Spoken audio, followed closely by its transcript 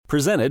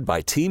Presented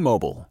by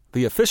T-Mobile,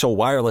 the official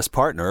wireless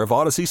partner of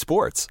Odyssey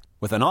Sports.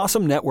 With an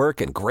awesome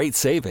network and great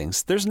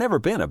savings, there's never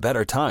been a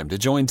better time to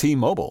join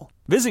T-Mobile.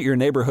 Visit your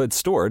neighborhood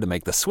store to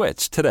make the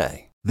switch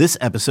today. This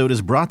episode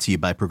is brought to you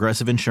by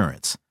Progressive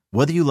Insurance.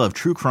 Whether you love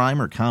true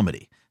crime or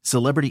comedy,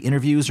 celebrity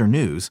interviews or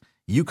news,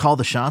 you call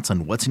the shots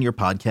on what's in your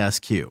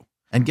podcast queue.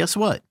 And guess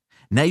what?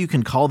 Now you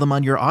can call them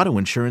on your auto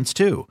insurance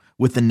too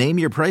with the Name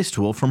Your Price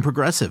tool from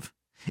Progressive.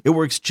 It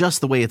works just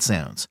the way it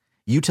sounds.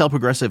 You tell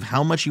Progressive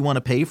how much you want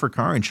to pay for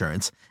car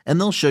insurance, and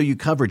they'll show you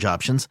coverage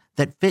options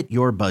that fit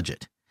your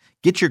budget.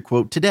 Get your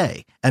quote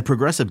today at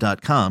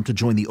Progressive.com to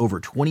join the over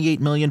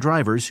 28 million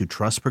drivers who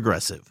trust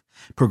Progressive.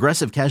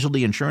 Progressive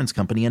Casualty Insurance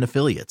Company and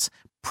Affiliates.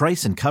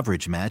 Price and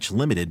coverage match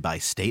limited by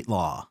state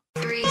law.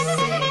 All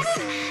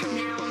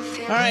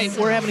right,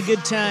 we're having a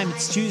good time.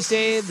 It's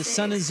Tuesday. The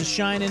sun is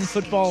shining.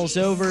 Football's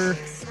over.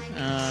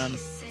 The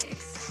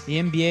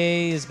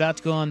NBA is about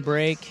to go on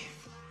break.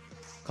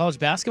 College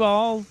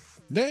basketball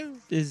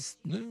is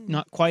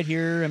not quite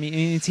here. I mean,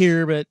 it's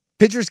here, but...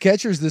 Pitchers,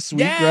 catchers this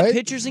week, right? Yeah,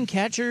 pitchers and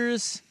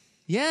catchers.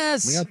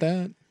 Yes. We got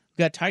that.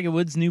 We got Tiger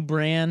Woods' new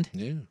brand.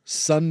 Yeah.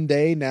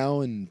 Sunday now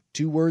in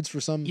 2 words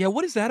for some... Yeah,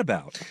 what is that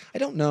about? I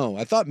don't know.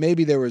 I thought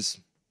maybe there was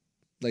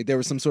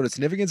some sort of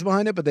significance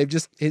behind it, but they've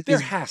just... There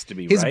has to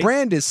be, his right?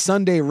 brand is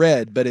Sunday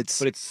Red, but it's...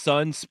 But it's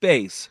sun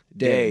space,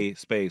 day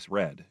space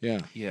red.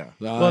 Yeah. Yeah.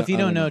 Well, if you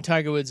don't know,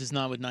 Tiger Woods is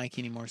not with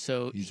Nike anymore,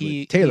 so He's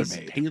with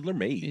TaylorMade.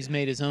 TaylorMade. He's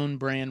made his own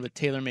brand with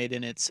TaylorMade,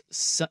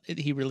 and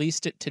he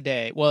released it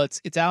today. Well,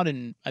 it's out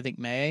in, I think,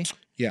 May.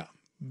 Yeah.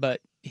 But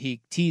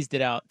he teased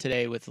it out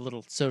today with a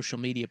little social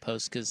media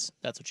post because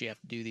that's what you have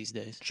to do these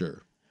days.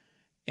 Sure.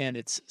 And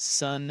it's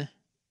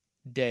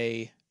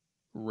Sunday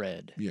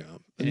Red. Yeah.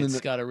 And it's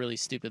got a really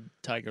stupid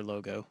tiger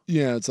logo.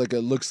 Yeah, it's like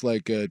looks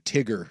like a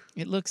Tigger.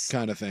 It looks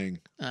kind of thing.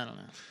 I don't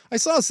know. I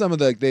saw some of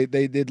they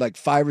did like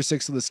 5 or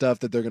 6 of the stuff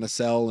that they're gonna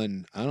sell,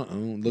 and I don't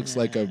know. It looks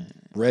like a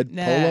red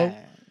polo.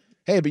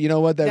 Hey, but you know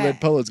what? That red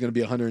polo is gonna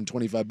be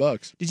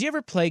 $125. Did you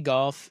ever play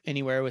golf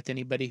anywhere with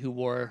anybody who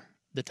wore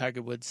the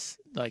Tiger Woods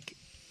like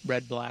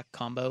red black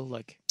combo?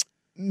 Like,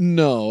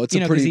 no, it's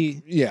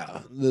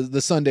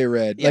the Sunday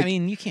Red. Yeah, like, I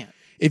mean, you can't.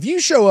 If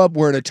you show up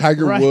wearing a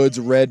Tiger Woods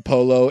red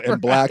polo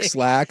and black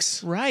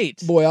slacks, right?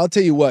 Boy, I'll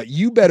tell you what,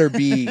 you better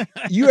be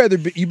you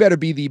better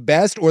be the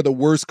best or the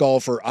worst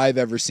golfer I've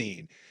ever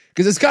seen.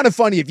 Because it's kind of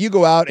funny if you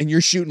go out and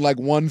you're shooting like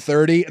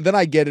 130, then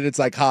I get it. It's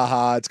like,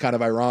 haha, it's kind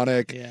of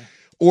ironic. Yeah.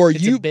 Or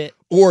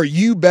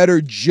you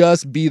better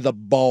just be the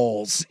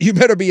balls. You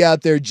better be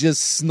out there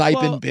just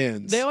sniping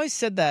pins. They always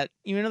said that.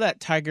 You know that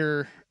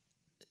Tiger,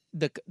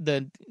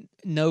 the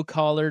no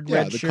collared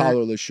red shirt. Yeah, the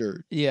collarless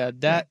shirt. Yeah,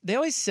 they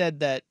always said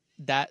that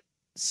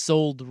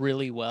sold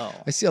really well.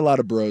 I see a lot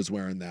of bros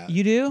wearing that.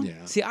 You do?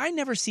 Yeah. See, I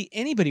never see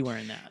anybody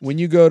wearing that. When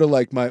you go to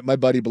like my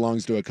buddy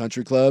belongs to a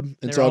country club,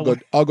 and so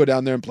I'll go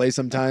down there and play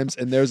sometimes,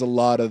 and there's a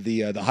lot of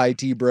the high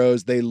tea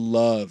bros. They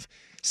love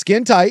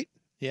skin tight.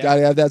 Yeah. Got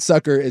to have that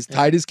sucker as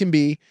tight as can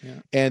be,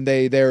 and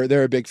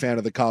they're a big fan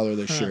of the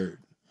collarless shirt.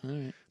 All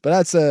right. But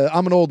that's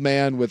I'm an old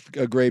man with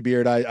a gray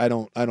beard. I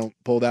don't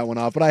pull that one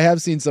off. But I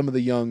have seen some of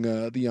the young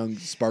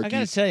Sparkies. I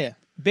got to tell you,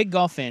 big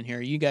golf fan here.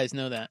 You guys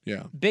know that.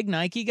 Yeah. Big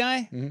Nike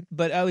guy,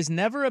 but I was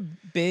never a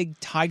big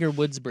Tiger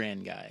Woods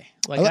brand guy.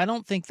 Like I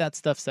don't think that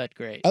stuff's that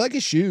great. I like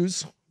his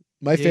shoes.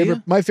 My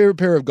favorite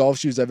pair of golf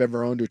shoes I've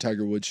ever owned are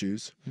Tiger Woods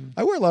shoes.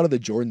 I wear a lot of the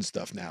Jordan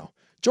stuff now.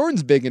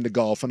 Jordan's big into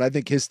golf, and I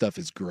think his stuff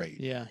is great.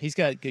 Yeah, he's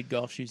got good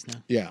golf shoes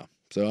now. Yeah,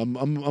 so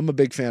I'm a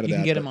big fan of that. You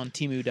can get them on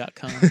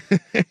Temu.com.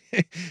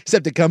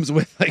 Except it comes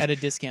with like at a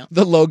discount.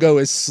 The logo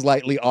is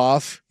slightly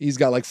off. He's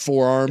got like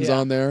 4 arms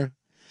on there.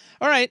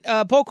 All right,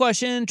 poll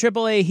question,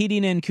 AAA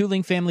Heating and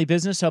Cooling Family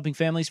Business, helping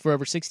families for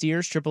over 60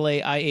 years,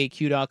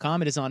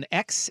 AAAIAQ.com. It is on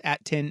X at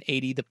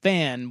 1080 The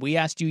Fan. We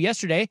asked you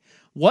yesterday,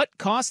 what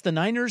cost the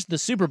Niners the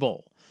Super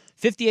Bowl?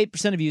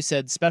 58% of you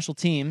said special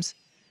teams.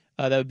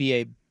 That would be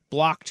a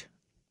blocked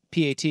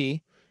PAT.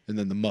 And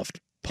then the muffed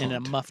punt.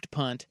 And a muffed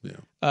punt.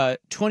 Yeah.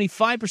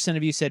 25%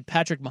 of you said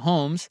Patrick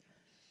Mahomes.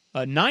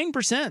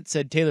 9%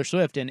 said Taylor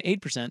Swift, and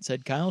 8%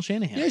 said Kyle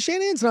Shanahan. Yeah,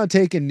 Shanahan's not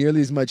taking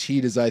nearly as much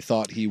heat as I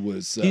thought he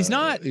was. He's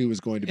not. He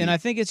was going to be. And I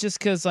think it's just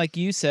because, like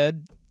you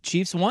said,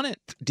 Chiefs won it.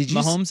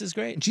 Mahomes is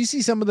great. Did you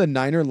see some of the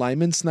Niner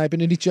linemen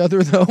sniping at each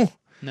other, though?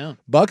 No.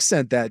 Buck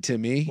sent that to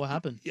me. What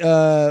happened?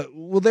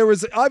 Well, there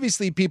was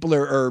obviously people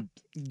are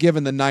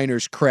giving the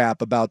Niners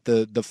crap about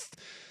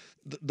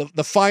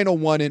the final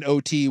one in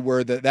OT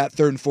where that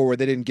 3rd and 4 where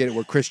they didn't get it,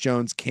 where Chris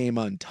Jones came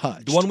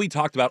untouched. The one we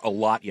talked about a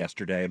lot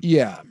yesterday.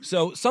 Yeah.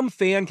 So some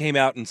fan came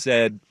out and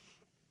said,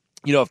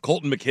 if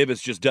Colton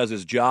McKivitz just does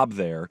his job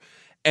there.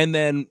 And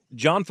then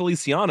John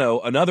Feliciano,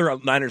 another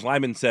Niners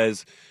lineman,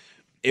 says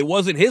it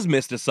wasn't his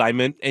missed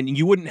assignment, and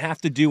you wouldn't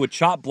have to do a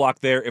chop block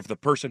there if the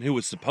person who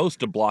was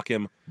supposed to block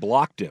him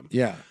blocked him.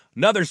 Yeah.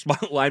 Another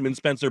lineman,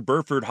 Spencer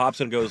Burford, hops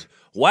in and goes,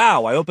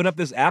 wow, I opened up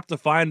this app to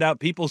find out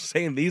people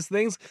saying these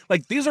things.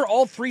 Like, these are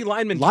all 3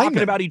 linemen talking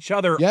about each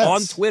other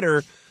on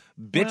Twitter.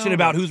 bitching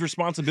about whose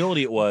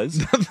responsibility it was.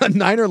 The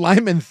Niner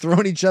linemen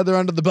throwing each other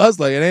under the bus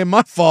like, it ain't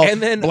my fault.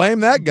 And then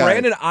blame that guy.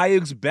 Brandon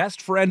Ayuk's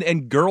best friend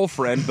and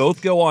girlfriend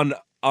both go on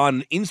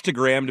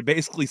Instagram to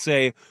basically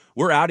say,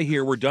 we're out of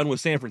here, we're done with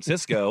San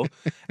Francisco.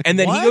 And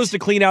then he goes to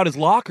clean out his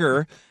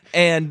locker,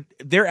 and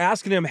they're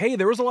asking him, hey,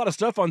 there was a lot of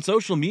stuff on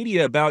social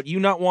media about you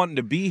not wanting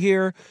to be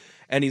here.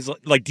 And he's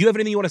like, do you have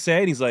anything you want to say?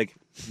 And he's like,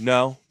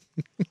 no.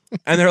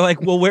 And they're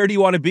like, well, where do you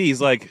want to be? He's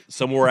like,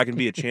 somewhere I can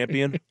be a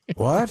champion.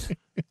 What?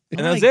 And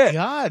that's it.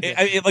 God.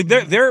 Like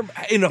they're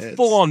in a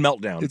full-on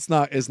meltdown. It's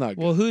not good.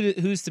 Well,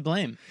 who's to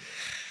blame?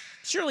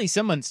 Surely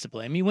someone's to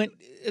blame.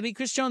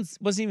 Chris Jones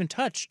wasn't even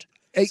touched.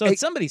 So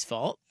it's somebody's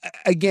fault.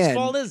 Again, whose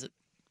fault is it?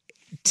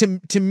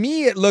 To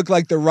me, it looked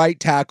like the right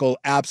tackle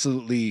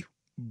absolutely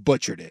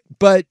butchered it.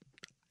 But,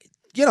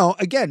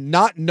 again,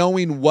 not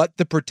knowing what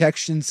the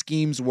protection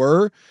schemes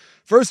were,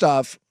 first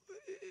off,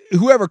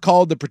 whoever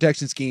called the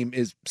protection scheme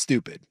is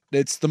stupid.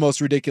 It's the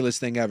most ridiculous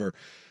thing ever.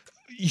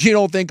 You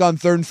don't think on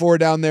 3rd and 4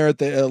 down there at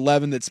the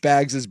 11 that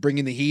Spags is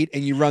bringing the heat,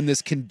 and you run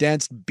this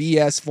condensed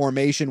BS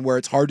formation where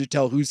it's hard to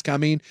tell who's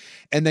coming,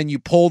 and then you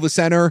pull the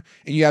center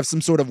and you have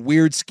some sort of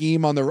weird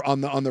scheme on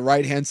the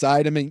right hand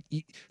side. I mean,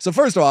 so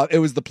first of all, it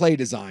was the play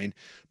design,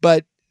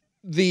 but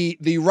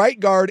the right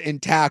guard and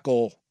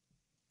tackle,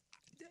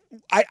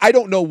 I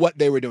don't know what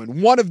they were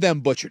doing. One of them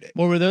butchered it.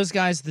 Well, were those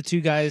guys the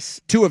two guys?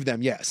 Two of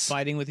them, yes.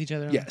 Fighting with each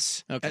other?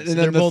 Yes. Okay, and so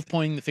they're both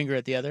pointing the finger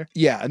at the other?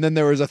 Yeah, and then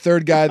there was a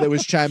third guy that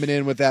was chiming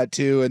in with that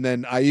too, and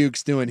then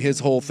Ayuk's doing his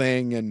whole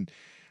thing, and,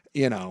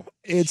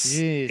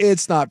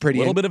 it's not pretty.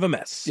 A little bit of a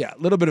mess. Yeah, a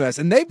little bit of a mess.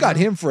 And they've got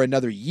him for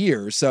another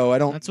year, so I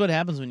don't... That's what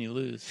happens when you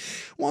lose.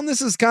 Well, and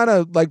this is kind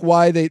of like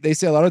why they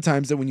say a lot of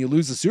times that when you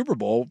lose the Super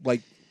Bowl,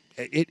 like,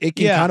 it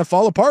can kind of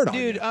fall apart on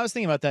you. Dude, I was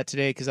thinking about that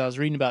today because I was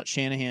reading about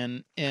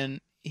Shanahan, and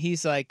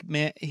he's like,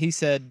 he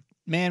said,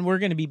 we're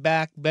going to be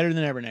back better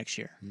than ever next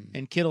year.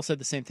 And Kittle said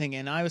the same thing.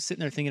 And I was sitting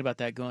there thinking about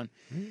that going,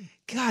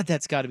 God,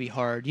 that's got to be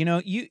hard.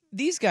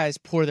 These guys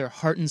pour their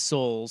heart and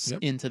souls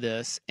into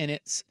this, and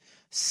it's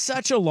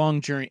such a long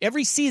journey.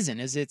 Every season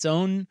is its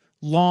own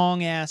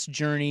long-ass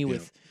journey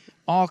with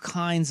all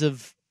kinds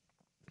of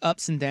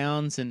ups and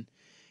downs. And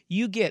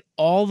you get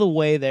all the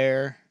way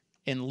there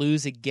and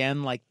lose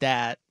again like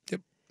that.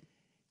 Yep.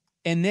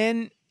 And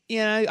then,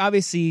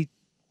 obviously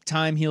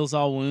time heals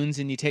all wounds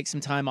and you take some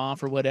time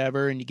off or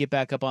whatever and you get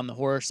back up on the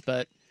horse.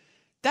 But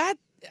that's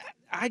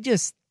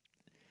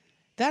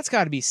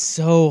got to be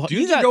so...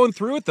 Dudes are going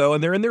through it, though,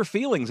 and they're in their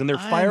feelings, and they're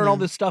firing all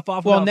this stuff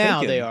off. Well,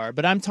 now thinking. they are,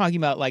 but I'm talking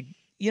about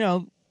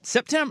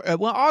September,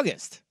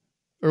 August,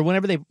 or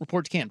whenever they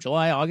report to camp,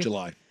 August.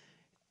 July.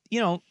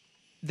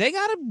 They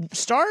got to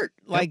start.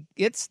 Like,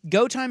 it's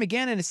go time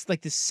again, and it's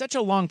like this such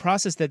a long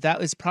process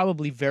that is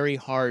probably very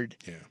hard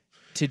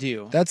to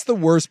do. That's the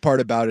worst part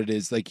about it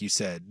is, like you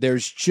said,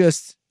 there's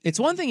just... It's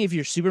one thing if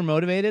you're super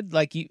motivated,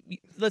 like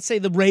let's say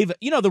the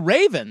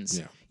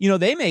Ravens,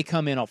 they may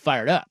come in all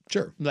fired up.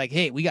 Sure. Like,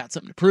 hey, we got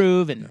something to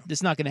prove, and this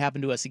is not going to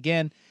happen to us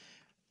again.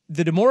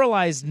 The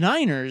demoralized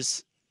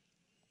Niners,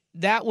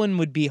 that one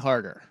would be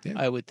harder,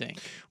 I would think.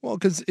 Well,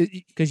 because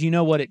you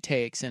know what it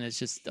takes, and it's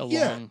just a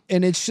long...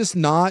 and it's just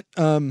not...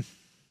 I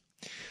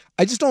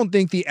just don't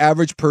think the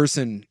average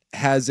person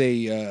has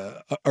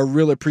a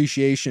real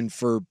appreciation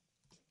for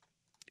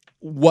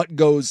what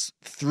goes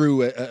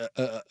through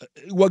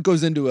what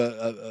goes into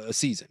a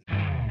season.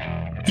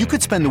 You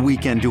could spend the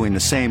weekend doing the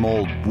same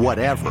old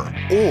whatever,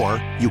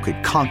 or you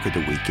could conquer the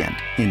weekend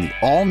in the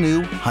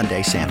all-new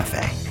Hyundai Santa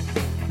Fe.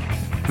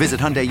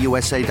 Visit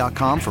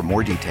HyundaiUSA.com for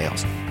more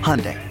details.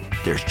 Hyundai,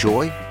 there's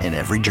joy in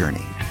every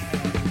journey.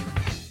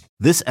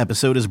 This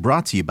episode is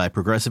brought to you by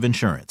Progressive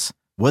Insurance.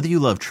 Whether you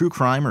love true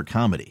crime or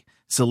comedy,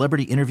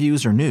 celebrity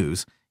interviews or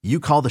news, you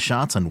call the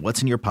shots on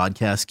what's in your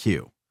podcast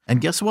queue. And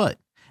guess what?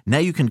 Now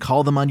you can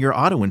call them on your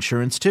auto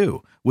insurance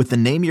too with the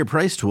Name Your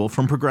Price tool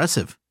from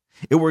Progressive.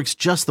 It works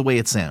just the way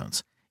it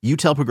sounds. You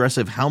tell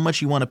Progressive how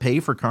much you want to pay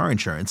for car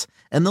insurance,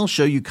 and they'll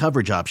show you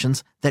coverage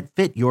options that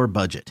fit your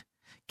budget.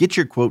 Get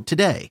your quote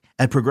today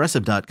at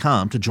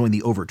Progressive.com to join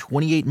the over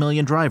 28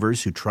 million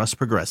drivers who trust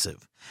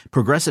Progressive.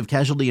 Progressive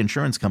Casualty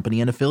Insurance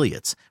Company and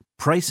Affiliates.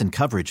 Price and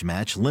coverage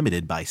match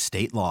limited by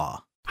state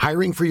law.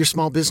 Hiring for your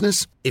small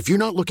business? If you're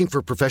not looking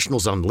for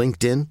professionals on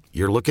LinkedIn,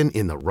 you're looking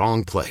in the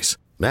wrong place.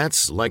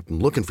 That's like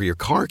looking for your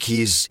car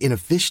keys in a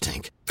fish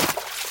tank.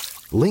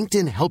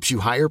 LinkedIn helps you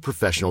hire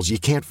professionals you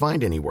can't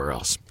find anywhere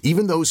else,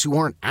 even those who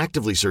aren't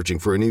actively searching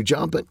for a new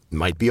job but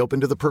might be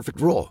open to the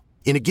perfect role.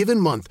 In a given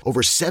month,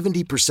 over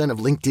 70% of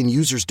LinkedIn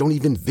users don't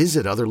even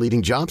visit other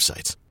leading job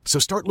sites. So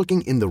start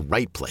looking in the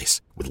right place.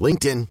 With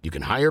LinkedIn, you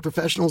can hire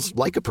professionals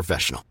like a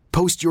professional.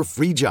 Post your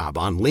free job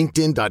on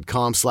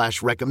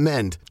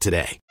linkedin.com/recommend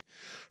today.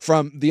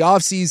 From the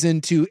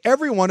offseason to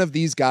every one of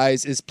these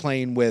guys is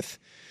playing with,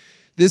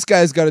 this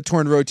guy's got a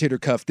torn rotator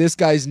cuff. This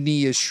guy's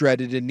knee is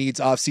shredded and needs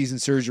off-season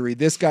surgery.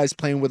 This guy's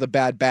playing with a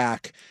bad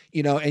back,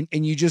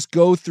 and you just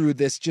go through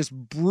this just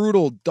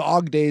brutal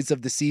dog days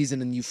of the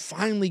season, and you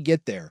finally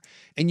get there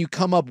and you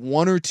come up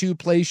one or two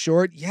plays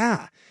short.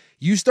 Yeah.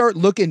 You start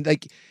looking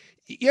like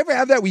You ever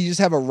have that where you just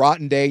have a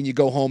rotten day and you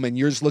go home and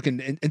you're just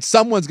looking and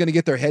someone's going to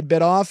get their head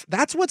bit off?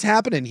 That's what's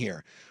happening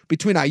here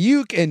between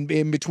Ayuk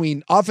and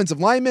between offensive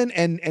linemen.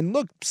 And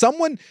look,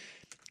 someone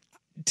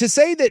to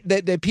say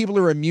that people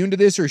are immune to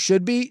this or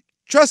should be,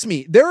 trust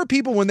me, there are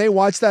people when they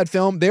watch that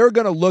film, they're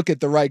going to look at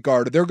the right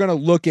guard, or they're going to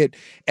look at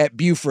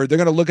Buford, they're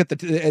going to look at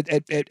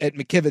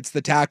McKivitz,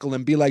 the tackle,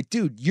 and be like,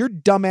 dude, your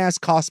dumbass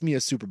cost me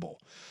a Super Bowl.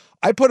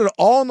 I put it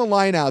all on the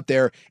line out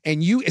there,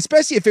 and you,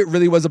 especially if it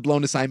really was a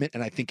blown assignment,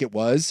 and I think it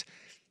was,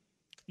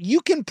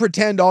 you can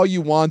pretend all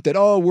you want that,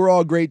 oh, we're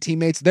all great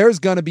teammates. There's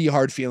going to be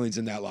hard feelings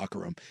in that locker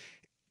room.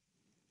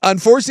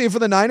 Unfortunately for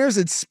the Niners,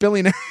 it's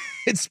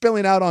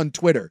spilling out on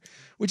Twitter,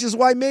 which is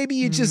why maybe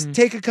you just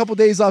take a couple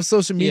days off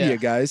social media,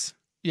 guys.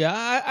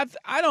 Yeah,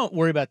 I don't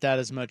worry about that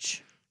as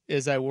much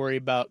as I worry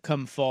about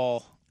come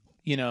fall,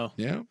 Yeah.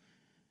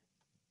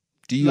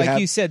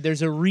 You said,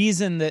 there's a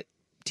reason that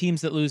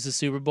teams that lose the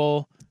Super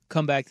Bowl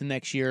come back the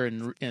next year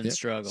and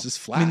struggle. It's just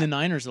flat. I mean, the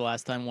Niners the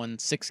last time won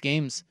 6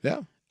 games.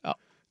 Yeah.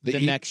 The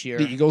next year.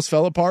 The Eagles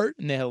fell apart.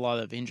 And they had a lot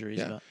of injuries.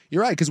 Yeah.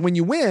 You're right, because when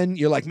you win,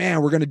 you're like,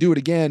 man, we're going to do it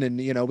again, and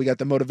we got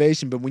the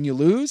motivation. But when you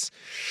lose,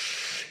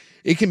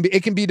 it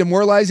can be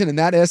demoralizing, and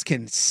that S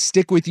can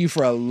stick with you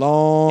for a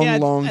long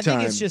time. I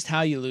think it's just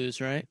how you lose,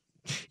 right?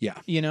 Yeah.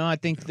 I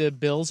think the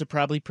Bills are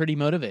probably pretty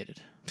motivated.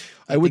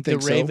 I would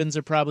think the Ravens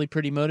are probably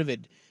pretty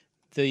motivated.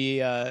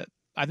 I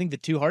think the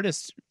two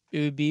hardest it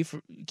would be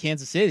for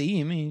Kansas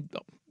City. I mean,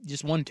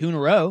 just won 2 in a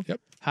row.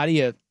 Yep. How do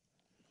you?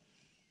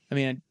 I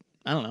mean,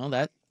 I don't know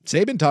that.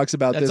 Saban talks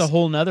about that's this. A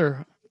whole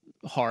nother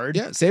hard.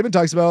 Yeah, Saban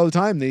talks about it all the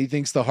time that he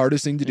thinks the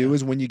hardest thing to do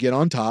is when you get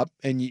on top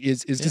and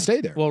is to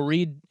stay there. Well,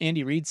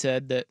 Andy Reid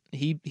said that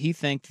he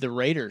thanked the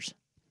Raiders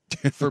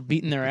for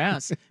beating their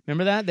ass.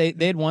 Remember that?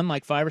 They had won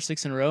like 5 or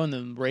 6 in a row and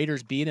the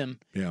Raiders beat him.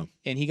 Yeah.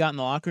 And he got in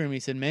the locker room and he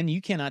said, "Man, you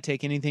cannot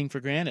take anything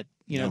for granted.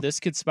 This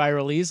could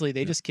spiral easily.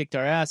 They just kicked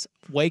our ass.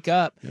 Wake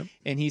up." Yep.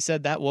 And he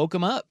said that woke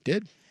him up.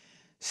 Did.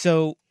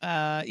 So,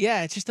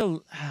 it's just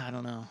I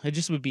don't know. It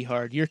just would be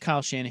hard. You're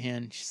Kyle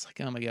Shanahan. She's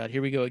like, oh, my God,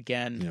 here we go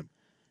again. Yep.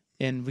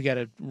 And we got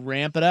to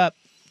ramp it up.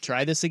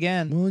 Try this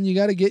again. Well, and you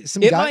got to get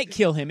some It might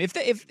kill him. If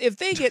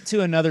they get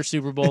to another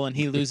Super Bowl and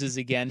he loses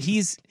again,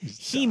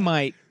 he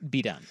might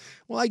be done.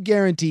 Well, I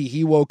guarantee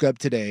he woke up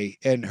today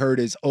and heard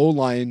his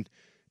O-line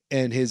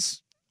and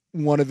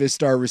one of his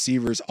star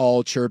receivers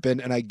all chirping,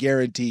 and I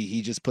guarantee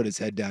he just put his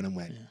head down and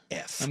went,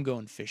 F. I'm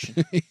going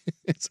fishing.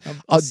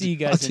 I'll see you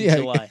guys in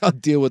July. I'll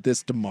deal with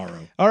this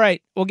tomorrow. All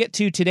right, we'll get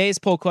to today's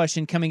poll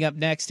question coming up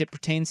next. It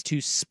pertains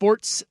to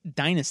sports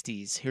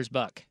dynasties. Here's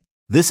Buck.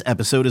 This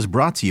episode is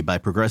brought to you by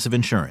Progressive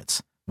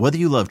Insurance. Whether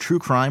you love true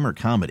crime or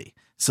comedy,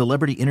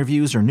 celebrity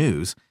interviews or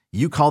news,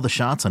 you call the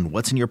shots on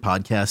what's in your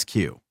podcast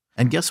queue.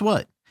 And guess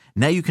what?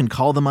 Now you can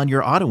call them on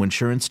your auto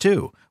insurance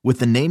too with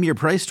the Name Your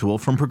Price tool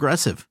from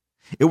Progressive.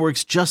 It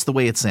works just the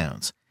way it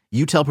sounds.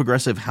 You tell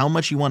Progressive how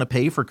much you want to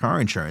pay for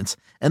car insurance,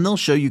 and they'll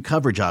show you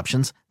coverage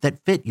options that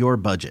fit your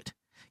budget.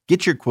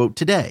 Get your quote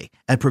today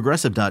at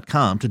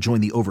Progressive.com to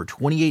join the over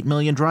 28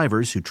 million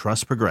drivers who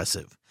trust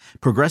Progressive.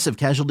 Progressive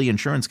Casualty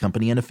Insurance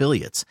Company and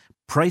Affiliates.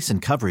 Price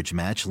and coverage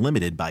match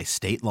limited by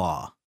state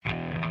law.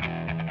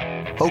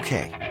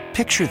 Okay,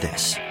 picture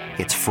this.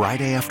 It's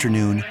Friday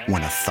afternoon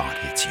when a thought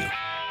hits you.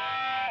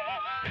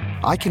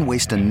 I can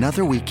waste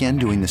another weekend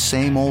doing the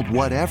same old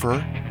whatever,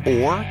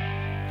 or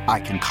I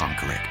can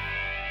conquer it.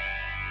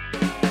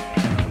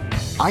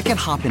 I can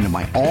hop into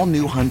my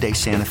all-new Hyundai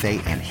Santa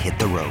Fe and hit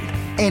the road.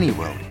 Any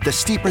road. The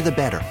steeper, the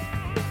better.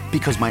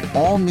 Because my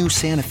all-new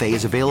Santa Fe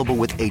is available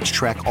with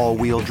H-Track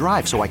all-wheel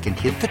drive, so I can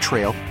hit the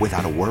trail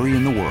without a worry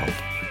in the world.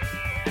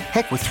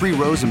 Heck, with 3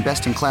 rows and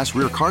best-in-class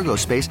rear cargo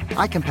space,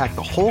 I can pack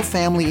the whole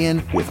family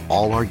in with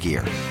all our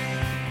gear.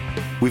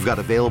 We've got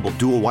available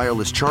dual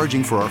wireless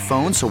charging for our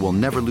phones, so we'll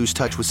never lose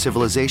touch with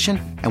civilization,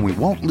 and we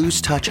won't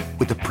lose touch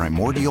with the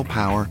primordial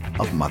power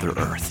of Mother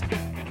Earth.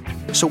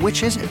 So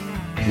which is it?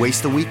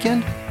 Waste the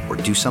weekend or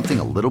do something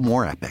a little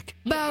more epic?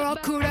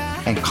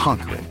 And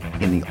conquer it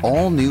in the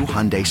all-new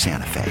Hyundai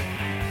Santa Fe.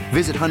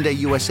 Visit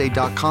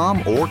HyundaiUSA.com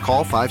or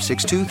call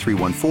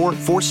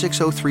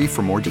 562-314-4603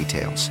 for more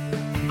details.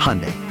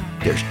 Hyundai,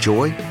 there's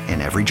joy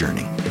in every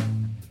journey.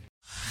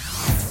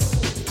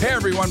 Hey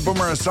everyone,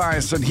 Boomer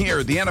Esiason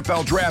here. The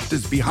NFL Draft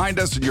is behind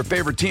us and your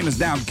favorite team is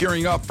now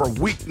gearing up for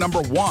week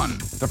number 1.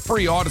 The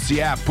free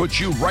Odyssey app puts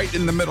you right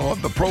in the middle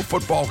of the pro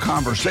football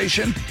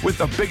conversation with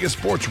the biggest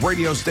sports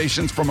radio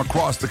stations from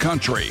across the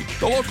country.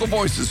 The local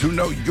voices who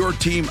know your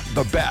team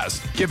the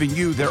best, giving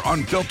you their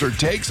unfiltered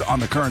takes on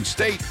the current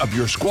state of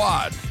your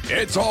squad.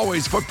 It's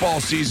always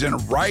football season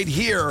right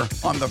here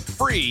on the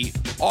free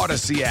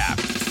Odyssey app.